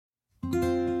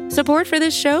Support for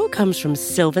this show comes from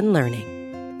Sylvan Learning.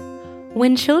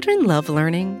 When children love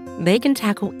learning, they can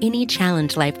tackle any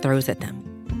challenge life throws at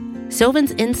them.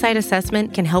 Sylvan's Insight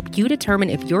Assessment can help you determine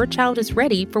if your child is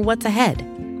ready for what's ahead.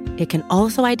 It can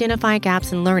also identify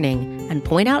gaps in learning and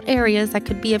point out areas that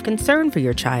could be of concern for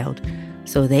your child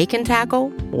so they can tackle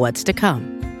what's to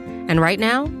come. And right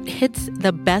now, it's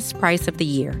the best price of the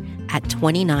year at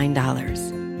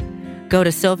 $29. Go to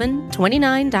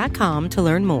sylvan29.com to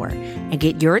learn more and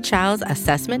get your child's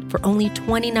assessment for only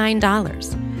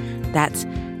 $29. That's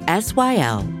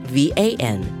SYLVAN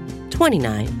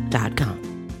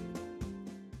 29.com.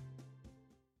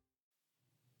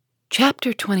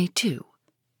 Chapter 22.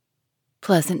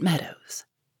 Pleasant Meadows.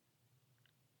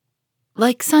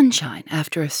 Like sunshine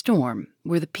after a storm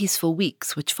were the peaceful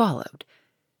weeks which followed.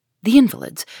 The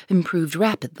invalids improved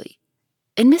rapidly,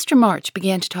 and Mr. March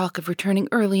began to talk of returning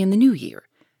early in the new year.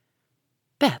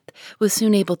 Beth was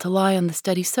soon able to lie on the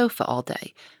study sofa all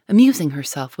day, amusing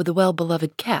herself with the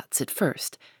well-beloved cats at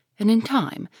first, and in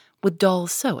time with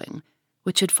Doll's sewing,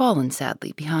 which had fallen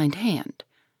sadly behindhand.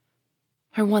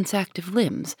 Her once active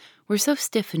limbs were so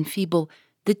stiff and feeble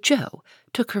that Jo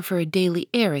took her for a daily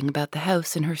airing about the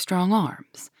house in her strong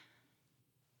arms.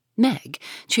 Meg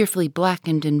cheerfully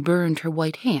blackened and burned her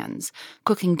white hands,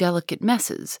 cooking delicate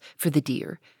messes for the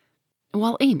dear,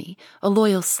 while Amy, a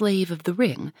loyal slave of the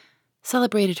ring,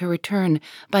 celebrated her return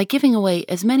by giving away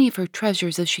as many of her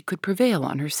treasures as she could prevail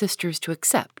on her sisters to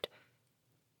accept.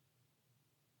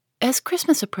 As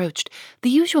Christmas approached, the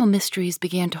usual mysteries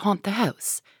began to haunt the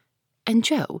house, and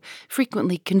Jo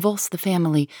frequently convulsed the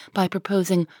family by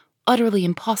proposing utterly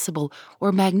impossible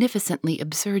or magnificently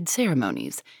absurd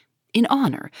ceremonies in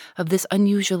honor of this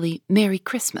unusually Merry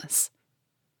Christmas.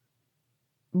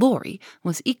 Laurie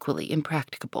was equally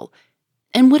impracticable,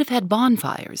 and would have had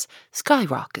bonfires,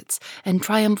 skyrockets, and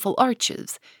triumphal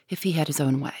arches if he had his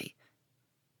own way.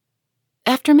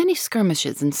 After many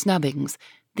skirmishes and snubbings,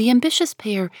 the ambitious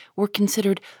pair were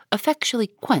considered effectually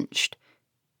quenched,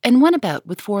 and went about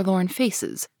with forlorn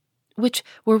faces, which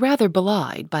were rather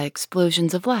belied by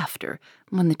explosions of laughter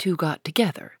when the two got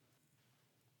together.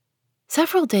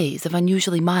 Several days of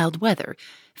unusually mild weather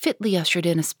fitly ushered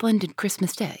in a splendid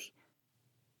Christmas Day.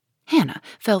 Hannah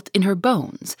felt in her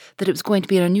bones that it was going to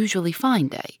be an unusually fine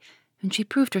day, and she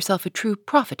proved herself a true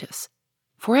prophetess,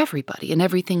 for everybody and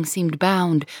everything seemed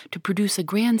bound to produce a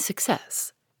grand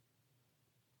success.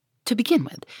 To begin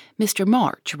with, Mr.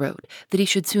 March wrote that he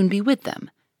should soon be with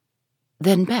them.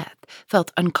 Then Beth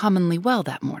felt uncommonly well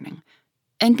that morning,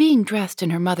 and being dressed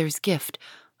in her mother's gift,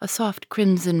 a soft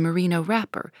crimson merino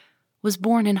wrapper, was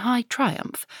borne in high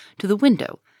triumph to the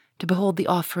window to behold the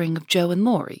offering of Jo and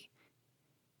Laurie.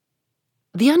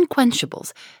 The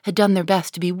Unquenchables had done their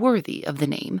best to be worthy of the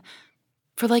name,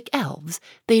 for like elves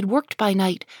they had worked by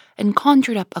night and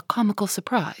conjured up a comical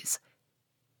surprise.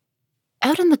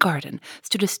 Out in the garden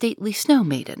stood a stately snow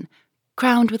maiden,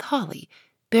 crowned with holly,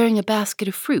 bearing a basket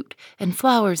of fruit and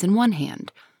flowers in one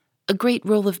hand, a great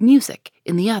roll of music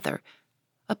in the other,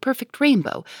 a perfect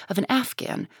rainbow of an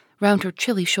Afghan round her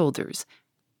chilly shoulders,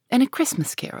 and a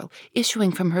Christmas carol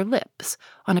issuing from her lips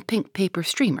on a pink paper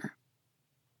streamer.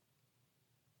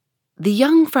 The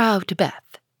young Frau to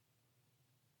Beth.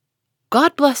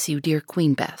 God bless you, dear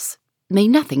Queen Bess. May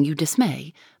nothing you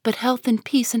dismay, but health and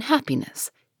peace and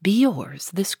happiness be yours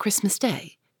this Christmas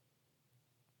Day.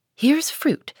 Here's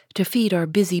fruit to feed our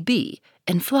busy bee,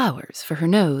 and flowers for her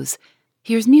nose.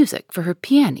 Here's music for her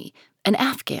peony, and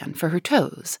Afghan for her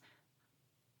toes.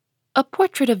 A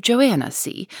portrait of Joanna,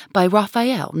 see, by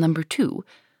Raphael, No. 2,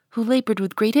 who labored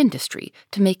with great industry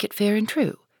to make it fair and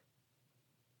true.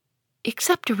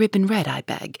 Accept a ribbon red, I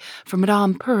beg, for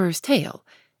Madame Purr's tail,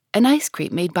 an ice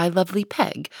cream made by lovely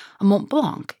Peg, a Mont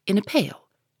Blanc in a pail.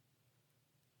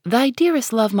 Thy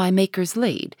dearest love my makers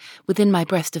laid within my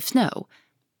breast of snow.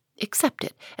 Accept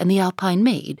it, and the Alpine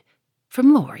maid,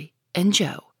 from Laurie and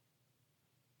Jo.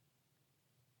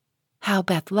 How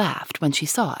Beth laughed when she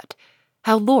saw it,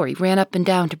 how Laurie ran up and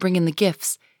down to bring in the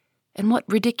gifts, and what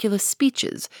ridiculous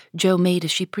speeches Jo made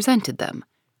as she presented them.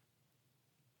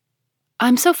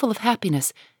 I'm so full of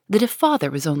happiness that if Father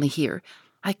was only here,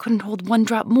 I couldn't hold one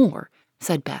drop more,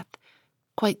 said Beth,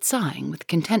 quite sighing with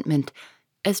contentment,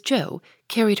 as Jo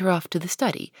carried her off to the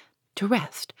study to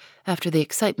rest after the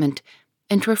excitement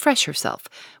and to refresh herself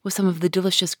with some of the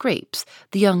delicious grapes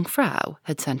the young Frau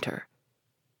had sent her.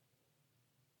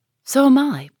 So am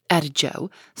I, added Jo,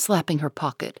 slapping her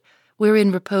pocket,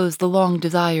 wherein reposed the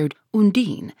long-desired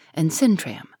Undine and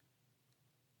Sintram.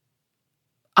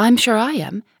 I'm sure I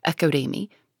am, echoed Amy,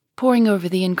 poring over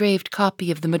the engraved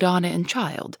copy of the Madonna and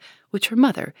Child, which her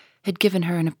mother had given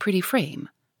her in a pretty frame.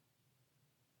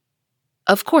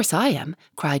 "Of course I am,"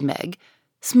 cried Meg,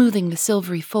 smoothing the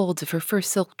silvery folds of her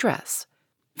first silk dress,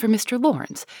 for Mr.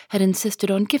 Lawrence had insisted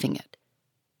on giving it.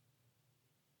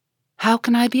 "How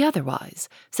can I be otherwise?"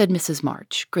 said Mrs.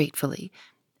 March gratefully,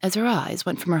 as her eyes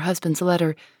went from her husband's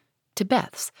letter to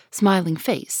Beth's smiling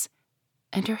face,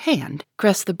 and her hand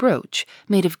caressed the brooch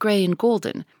made of gray and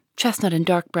golden, chestnut and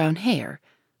dark brown hair,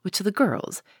 which the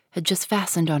girls had just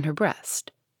fastened on her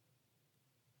breast.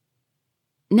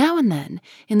 Now and then,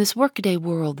 in this workaday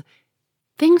world,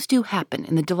 things do happen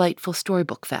in the delightful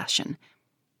storybook fashion,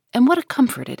 and what a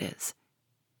comfort it is.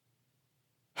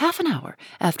 Half an hour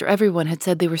after everyone had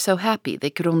said they were so happy they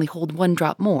could only hold one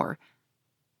drop more,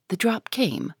 the drop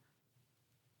came.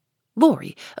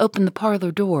 Laurie opened the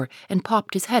parlor door and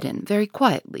popped his head in very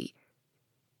quietly.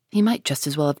 He might just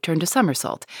as well have turned a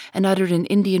somersault and uttered an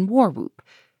Indian war whoop,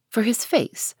 for his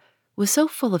face was so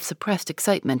full of suppressed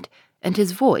excitement and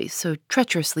his voice so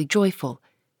treacherously joyful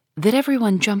that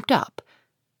everyone jumped up,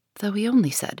 though he only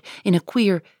said, in a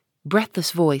queer,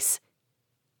 breathless voice,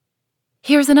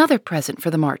 "Here's another present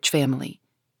for the March family."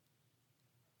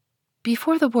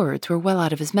 Before the words were well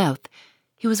out of his mouth,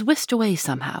 he was whisked away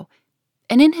somehow,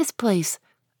 and in his place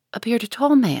appeared a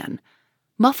tall man,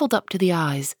 muffled up to the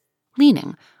eyes,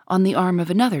 leaning on the arm of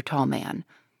another tall man,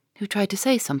 who tried to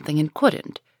say something and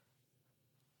couldn't.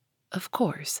 Of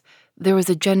course, there was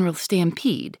a general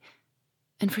stampede,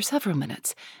 and for several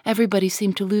minutes everybody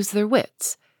seemed to lose their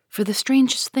wits, for the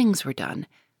strangest things were done,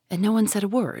 and no one said a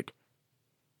word.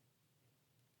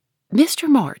 Mr.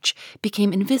 March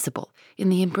became invisible in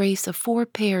the embrace of 4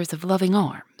 pairs of loving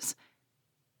arms.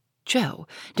 Jo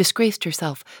disgraced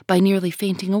herself by nearly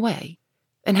fainting away,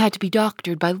 and had to be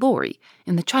doctored by Laurie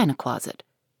in the china closet.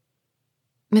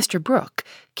 Mr. Brooke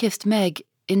kissed Meg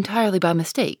entirely by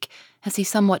mistake, as he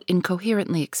somewhat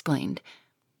incoherently explained,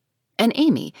 and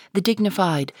Amy, the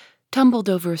dignified, tumbled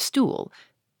over a stool,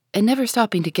 and never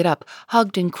stopping to get up,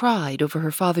 hugged and cried over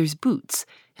her father's boots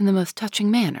in the most touching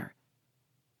manner.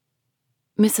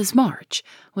 Mrs. March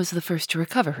was the first to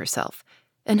recover herself,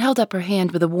 and held up her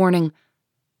hand with a warning,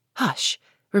 "Hush,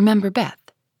 remember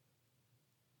Beth."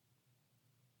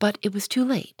 But it was too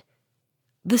late.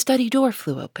 The study door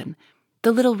flew open.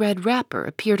 The little red wrapper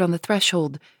appeared on the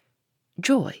threshold.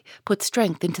 Joy put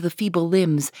strength into the feeble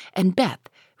limbs, and Beth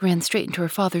ran straight into her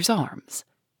father's arms.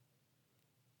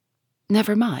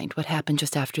 Never mind what happened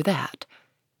just after that,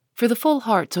 for the full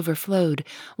hearts overflowed,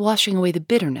 washing away the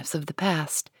bitterness of the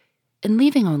past, and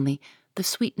leaving only the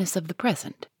sweetness of the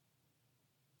present.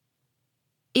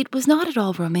 It was not at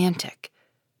all romantic,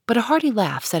 but a hearty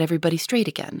laugh set everybody straight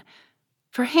again,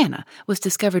 for Hannah was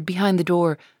discovered behind the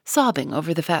door, sobbing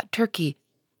over the fat turkey,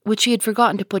 which she had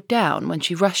forgotten to put down when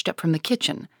she rushed up from the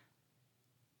kitchen.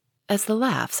 As the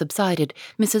laugh subsided,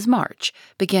 Mrs. March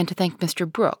began to thank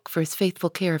Mr. Brooke for his faithful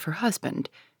care of her husband,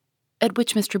 at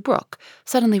which Mr. Brooke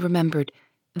suddenly remembered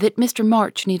that Mr.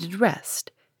 March needed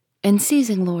rest, and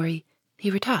seizing Laurie,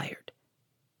 he retired.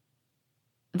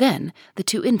 Then the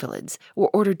 2 invalids were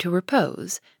ordered to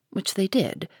repose, which they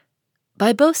did,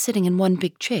 by both sitting in one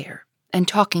big chair and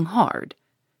talking hard.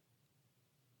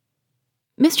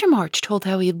 Mr. March told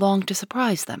how he had longed to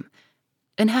surprise them,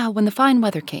 and how, when the fine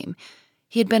weather came,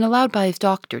 he had been allowed by his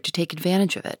doctor to take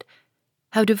advantage of it,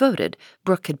 how devoted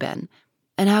Brooke had been,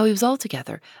 and how he was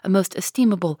altogether a most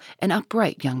estimable and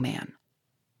upright young man.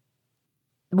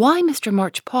 Why Mr.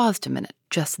 March paused a minute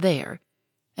just there,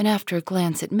 and after a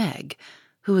glance at Meg,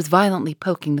 who was violently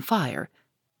poking the fire,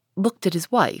 looked at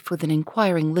his wife with an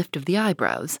inquiring lift of the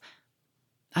eyebrows,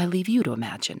 I leave you to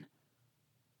imagine.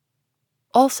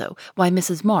 Also, why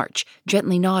Mrs. March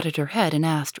gently nodded her head and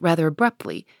asked, rather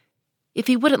abruptly, if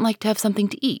he wouldn't like to have something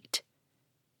to eat.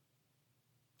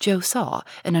 Jo saw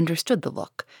and understood the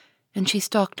look, and she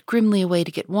stalked grimly away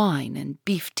to get wine and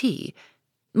beef tea,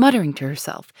 muttering to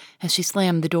herself as she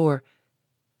slammed the door,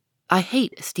 I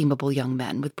hate estimable young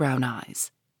men with brown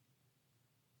eyes.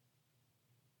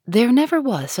 There never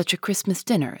was such a Christmas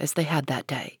dinner as they had that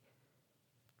day.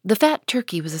 The fat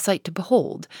turkey was a sight to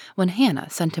behold when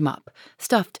Hannah sent him up,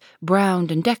 stuffed,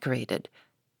 browned, and decorated.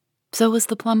 So was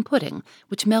the plum pudding,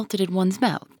 which melted in one's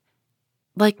mouth.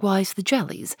 Likewise the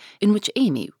jellies, in which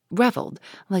Amy revelled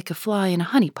like a fly in a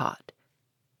honey pot.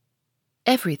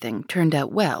 Everything turned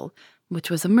out well, which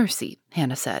was a mercy,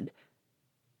 Hannah said.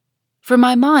 For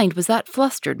my mind was that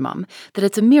flustered, Mum, that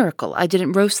it's a miracle I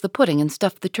didn't roast the pudding and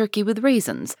stuff the turkey with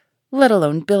raisins, let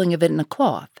alone billing of it in a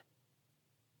cloth.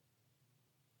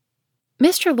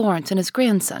 Mr. Lawrence and his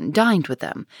grandson dined with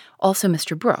them, also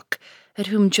Mr. Brooke, at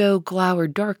whom Jo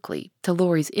glowered darkly, to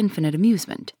Laurie's infinite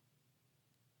amusement.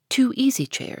 2 easy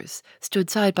chairs stood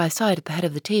side by side at the head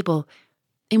of the table,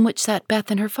 in which sat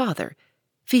Beth and her father,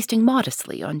 feasting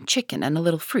modestly on chicken and a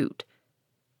little fruit.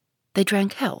 They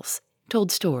drank healths,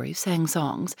 told stories, sang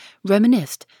songs,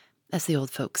 reminisced, as the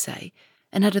old folks say,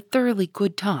 and had a thoroughly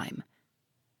good time.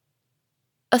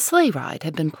 A sleigh ride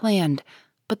had been planned,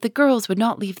 but the girls would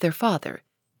not leave their father,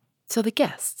 so the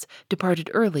guests departed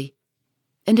early,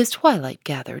 and as twilight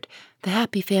gathered, the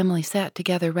happy family sat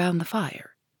together round the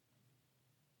fire.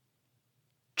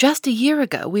 "Just a year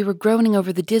ago we were groaning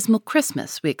over the dismal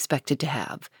Christmas we expected to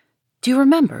have. Do you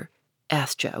remember?"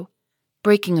 asked Joe,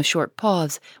 breaking a short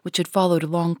pause which had followed a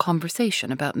long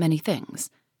conversation about many things.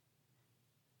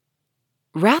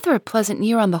 "Rather a pleasant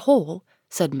year on the whole,"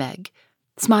 said Meg,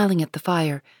 smiling at the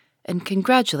fire and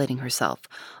congratulating herself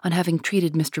on having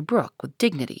treated Mr. Brooke with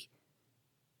dignity.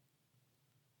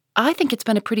 "I think it's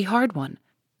been a pretty hard one,"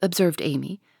 observed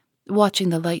Amy, watching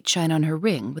the light shine on her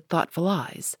ring with thoughtful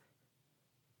eyes.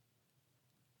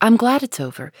 "I'm glad it's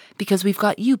over, because we've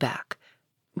got you back,"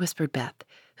 whispered Beth,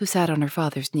 who sat on her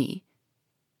father's knee.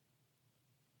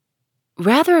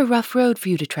 "Rather a rough road for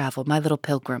you to travel, my little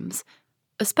pilgrims,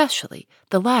 especially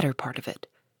the latter part of it.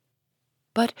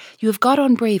 But you have got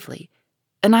on bravely,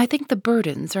 and I think the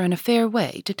burdens are in a fair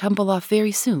way to tumble off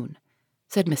very soon,"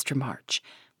 said Mr. March,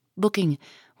 looking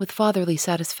with fatherly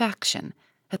satisfaction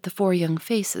at the 4 young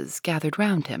faces gathered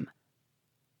round him.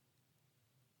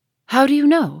 "How do you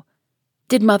know?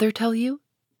 Did Mother tell you?"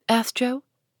 asked Joe.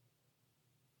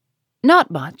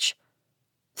 "Not much.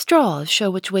 Straws show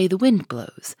which way the wind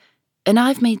blows, and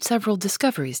I've made several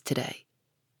discoveries today."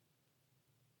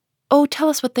 "Oh, tell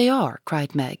us what they are,"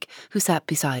 cried Meg, who sat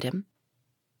beside him.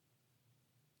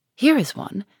 "Here is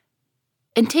one,"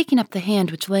 and taking up the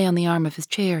hand which lay on the arm of his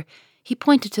chair, he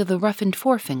pointed to the roughened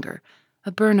forefinger,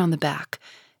 a burn on the back,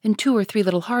 and 2 or 3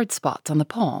 little hard spots on the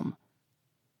palm.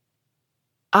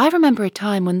 "I remember a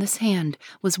time when this hand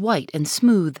was white and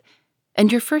smooth,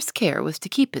 and your first care was to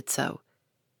keep it so.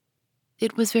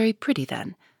 It was very pretty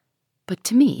then, but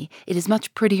to me it is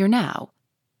much prettier now.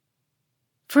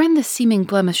 For in the seeming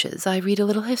blemishes I read a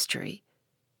little history.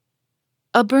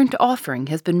 A burnt offering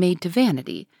has been made to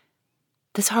vanity.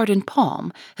 This hardened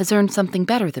palm has earned something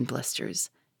better than blisters,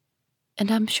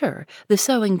 and I'm sure the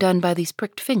sewing done by these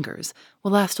pricked fingers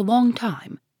will last a long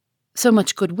time. So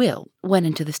much goodwill went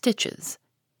into the stitches.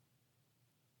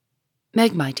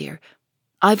 Meg, my dear,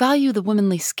 I value the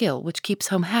womanly skill which keeps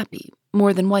home happy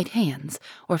more than white hands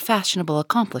or fashionable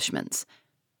accomplishments.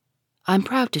 I'm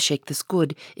proud to shake this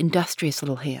good, industrious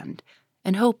little hand,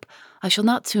 and hope I shall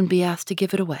not soon be asked to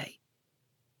give it away."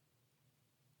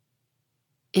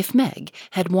 If Meg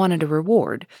had wanted a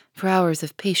reward for hours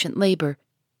of patient labor,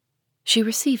 she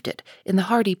received it in the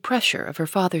hearty pressure of her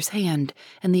father's hand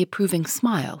and the approving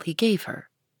smile he gave her.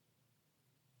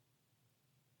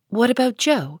 "What about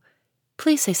Jo?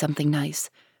 Please say something nice,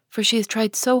 for she has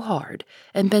tried so hard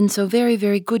and been so very,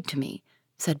 very good to me,"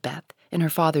 said Beth in her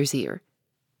father's ear.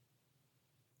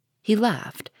 He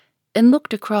laughed and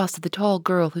looked across at the tall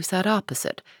girl who sat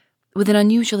opposite, with an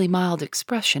unusually mild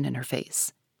expression in her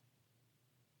face.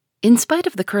 "In spite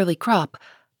of the curly crop,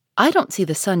 I don't see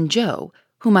the son Jo,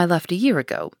 whom I left a year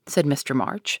ago," said Mr.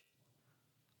 March.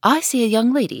 "I see a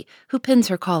young lady who pins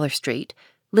her collar straight,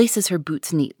 laces her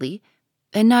boots neatly,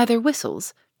 and neither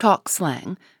whistles, talks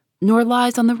slang, nor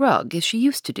lies on the rug as she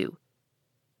used to do.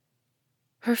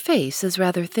 Her face is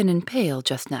rather thin and pale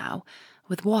just now,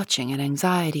 with watching and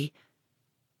anxiety,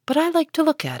 but I like to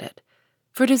look at it,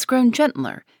 for it has grown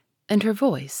gentler, and her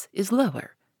voice is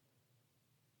lower.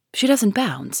 She doesn't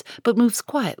bounce, but moves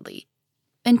quietly,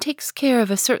 and takes care of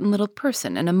a certain little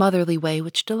person in a motherly way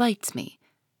which delights me.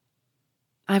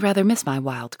 I rather miss my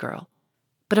wild girl,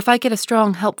 but if I get a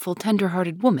strong, helpful,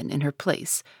 tender-hearted woman in her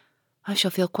place, I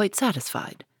shall feel quite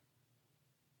satisfied.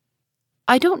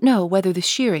 I don't know whether the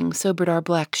shearing sobered our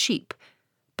black sheep,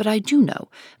 but I do know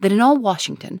that in all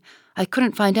Washington I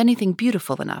couldn't find anything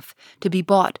beautiful enough to be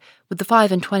bought with the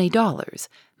 $25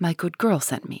 my good girl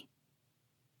sent me."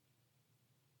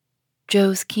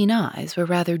 Jo's keen eyes were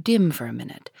rather dim for a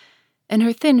minute, and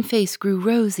her thin face grew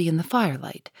rosy in the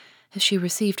firelight as she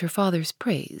received her father's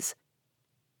praise,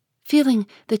 feeling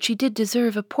that she did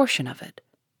deserve a portion of it.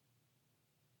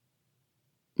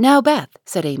 "Now, Beth,"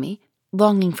 said Amy,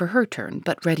 longing for her turn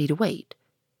but ready to wait.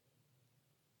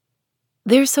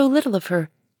 "There's so little of her,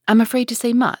 I'm afraid to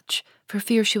say much, for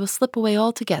fear she will slip away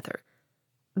altogether,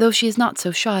 though she is not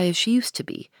so shy as she used to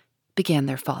be," began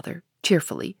their father,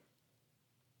 cheerfully.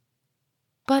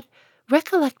 But,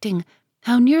 recollecting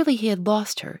how nearly he had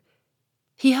lost her,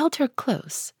 he held her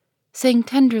close, saying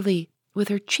tenderly, with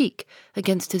her cheek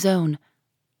against his own,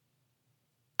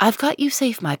 "I've got you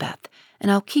safe, my Beth,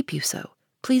 and I'll keep you so,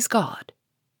 please God."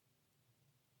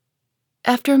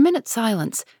 After a minute's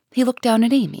silence, he looked down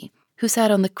at Amy, who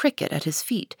sat on the cricket at his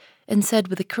feet, and said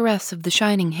with a caress of the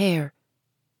shining hair,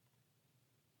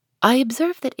 "I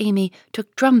observed that Amy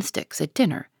took drumsticks at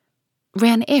dinner,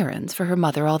 ran errands for her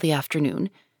mother all the afternoon,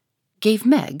 gave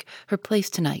Meg her place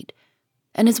tonight,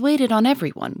 and has waited on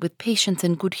everyone with patience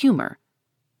and good humor.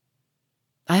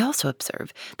 I also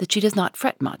observe that she does not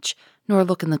fret much, nor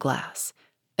look in the glass,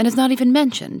 and has not even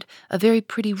mentioned a very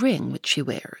pretty ring which she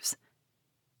wears.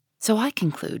 So I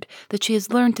conclude that she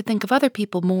has learned to think of other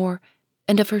people more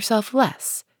and of herself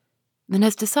less, and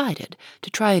has decided to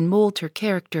try and mold her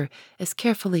character as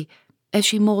carefully as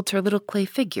she molds her little clay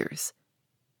figures.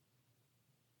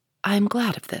 I am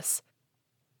glad of this.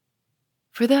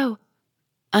 For though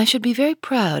I should be very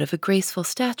proud of a graceful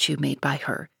statue made by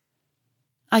her,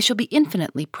 I shall be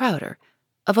infinitely prouder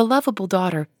of a lovable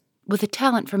daughter with a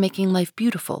talent for making life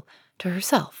beautiful to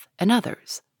herself and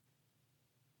others."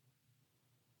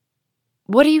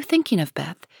 "What are you thinking of,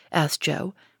 Beth?" asked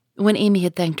Jo, when Amy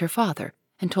had thanked her father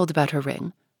and told about her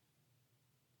ring.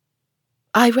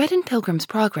 "I read in Pilgrim's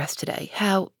Progress today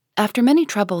how, after many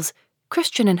troubles,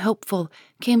 Christian and Hopeful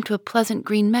came to a pleasant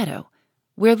green meadow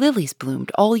where lilies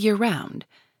bloomed all year round,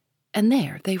 and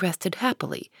there they rested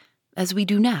happily, as we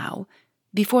do now,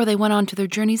 before they went on to their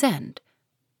journey's end,"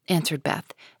 answered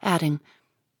Beth, adding,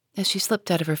 as she slipped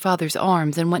out of her father's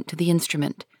arms and went to the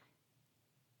instrument,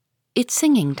 "It's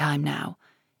singing time now,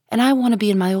 and I want to be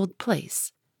in my old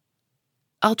place.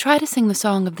 I'll try to sing the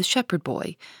song of the shepherd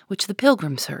boy, which the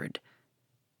Pilgrims heard.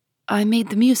 I made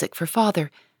the music for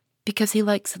Father because he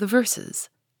likes the verses."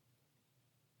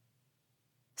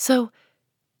 So,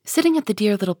 sitting at the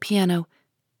dear little piano,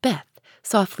 Beth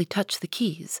softly touched the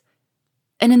keys,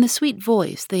 and in the sweet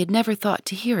voice they had never thought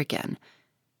to hear again,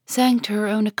 sang to her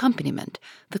own accompaniment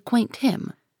the quaint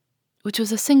hymn, which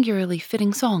was a singularly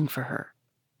fitting song for her.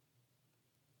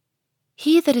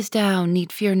 "He that is down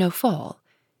need fear no fall,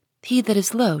 he that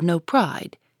is low no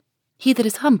pride, he that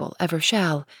is humble ever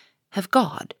shall have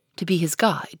God to be his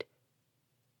guide.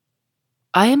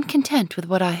 I am content with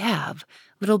what I have,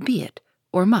 little be it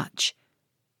or much,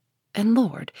 and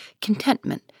Lord,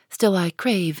 contentment still I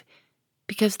crave,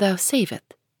 because thou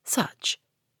saveth such.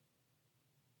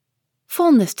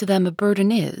 Fullness to them a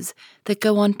burden is that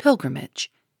go on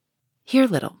pilgrimage. Here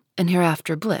little and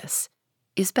hereafter bliss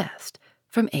is best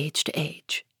from age to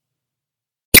age."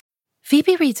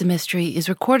 Phoebe Reads a Mystery is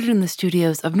recorded in the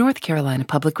studios of North Carolina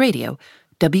Public Radio,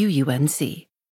 WUNC.